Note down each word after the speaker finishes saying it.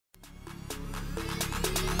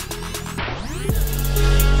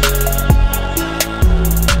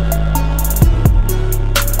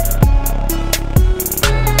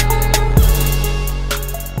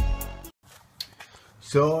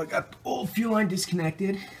fuel line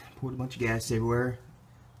disconnected. Poured a bunch of gas everywhere.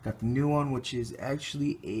 Got the new one, which is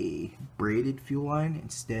actually a braided fuel line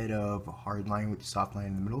instead of a hard line with the soft line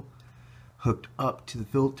in the middle. Hooked up to the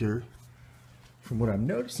filter. From what I'm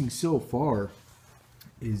noticing so far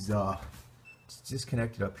is it's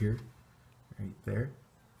disconnected up here, right there.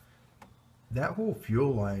 That whole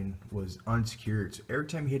fuel line was unsecured, so every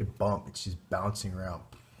time you hit a bump, it's just bouncing around,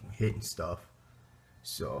 hitting stuff.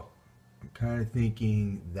 So I'm kind of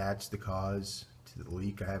thinking that's the cause to the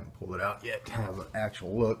leak. I haven't pulled it out yet to have an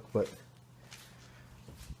actual look, but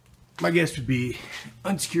my guess would be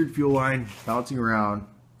unsecured fuel line bouncing around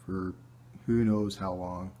for who knows how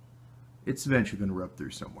long. It's eventually going to rub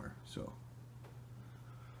through somewhere. So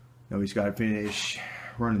now we just got to finish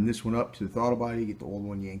running this one up to the throttle body, get the old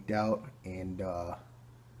one yanked out, and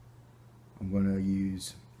I'm going to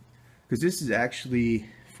use, because this is actually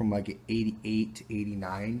from like an 88 to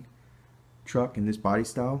 89 truck in this body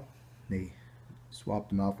style. They swapped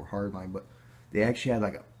them out for hardline, but they actually had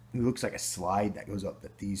like a, it looks like a slide that goes up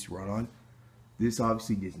that these run on. This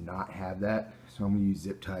obviously does not have that, so I'm going to use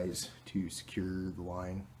zip ties to secure the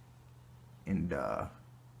line, and that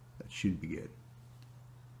should be good.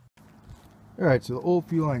 Alright, so the old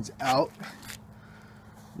fuel line's out.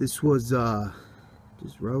 This was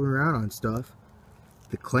just rubbing around on stuff.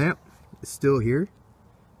 The clamp is still here,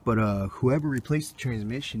 but whoever replaced the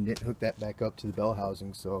transmission didn't hook that back up to the bell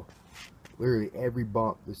housing, so literally every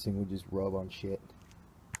bump this thing would just rub on shit.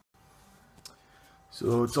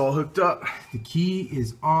 So it's all hooked up. The key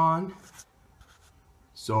is on.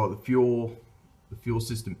 So the fuel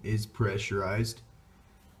system is pressurized.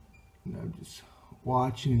 And I'm just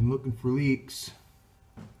watching and looking for leaks.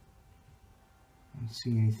 I don't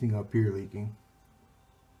see anything up here leaking.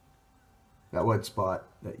 That wet spot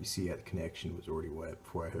that you see at the connection was already wet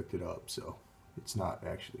before I hooked it up, so it's not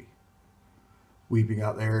actually weeping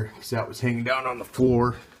out there, because that was hanging down on the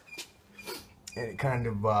floor, and it kind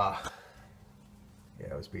of yeah,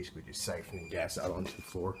 it was basically just siphoning gas out onto the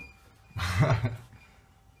floor.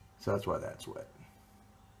 So that's why that's wet.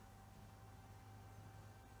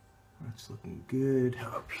 That's looking good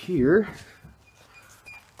up here.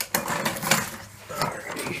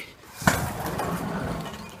 Alrighty.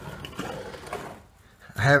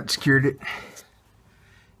 I haven't secured it.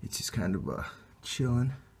 It's just kind of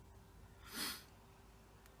chilling.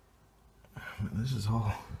 This is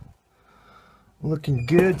all looking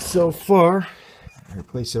good so far. I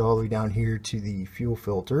replace it all the way down here to the fuel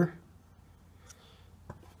filter.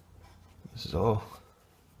 This is all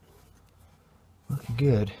looking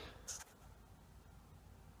good.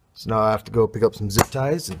 So now I have to go pick up some zip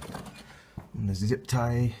ties, and I'm gonna zip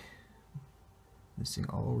tie this thing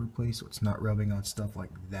all over the place so it's not rubbing on stuff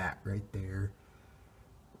like that right there,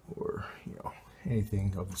 or you know,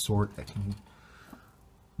 anything of the sort that can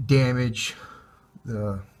damage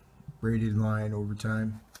the braided line over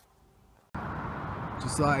time.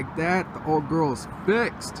 Just like that, the old girl is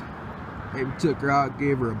fixed. Maybe took her out,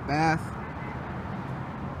 gave her a bath.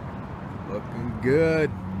 Looking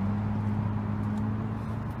good.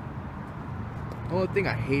 The only thing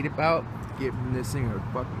I hate about giving this thing a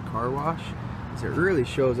fucking car wash is it really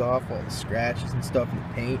shows off all the scratches and stuff in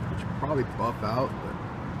the paint, which will probably buff out, but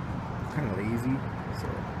I'm kind of lazy, so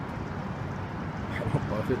I won't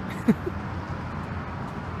buff it.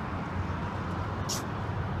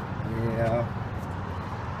 Yeah,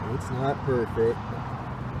 it's not perfect.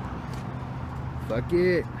 Fuck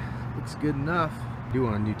it, looks good enough. I do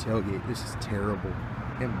want a new tailgate. This is terrible.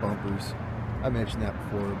 And bumpers. I mentioned that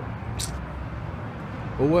before.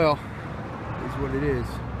 But well, it is what it is.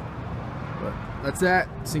 But that's that.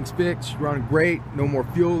 This thing's fixed. Running great. No more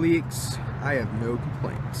fuel leaks. I have no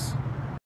complaints.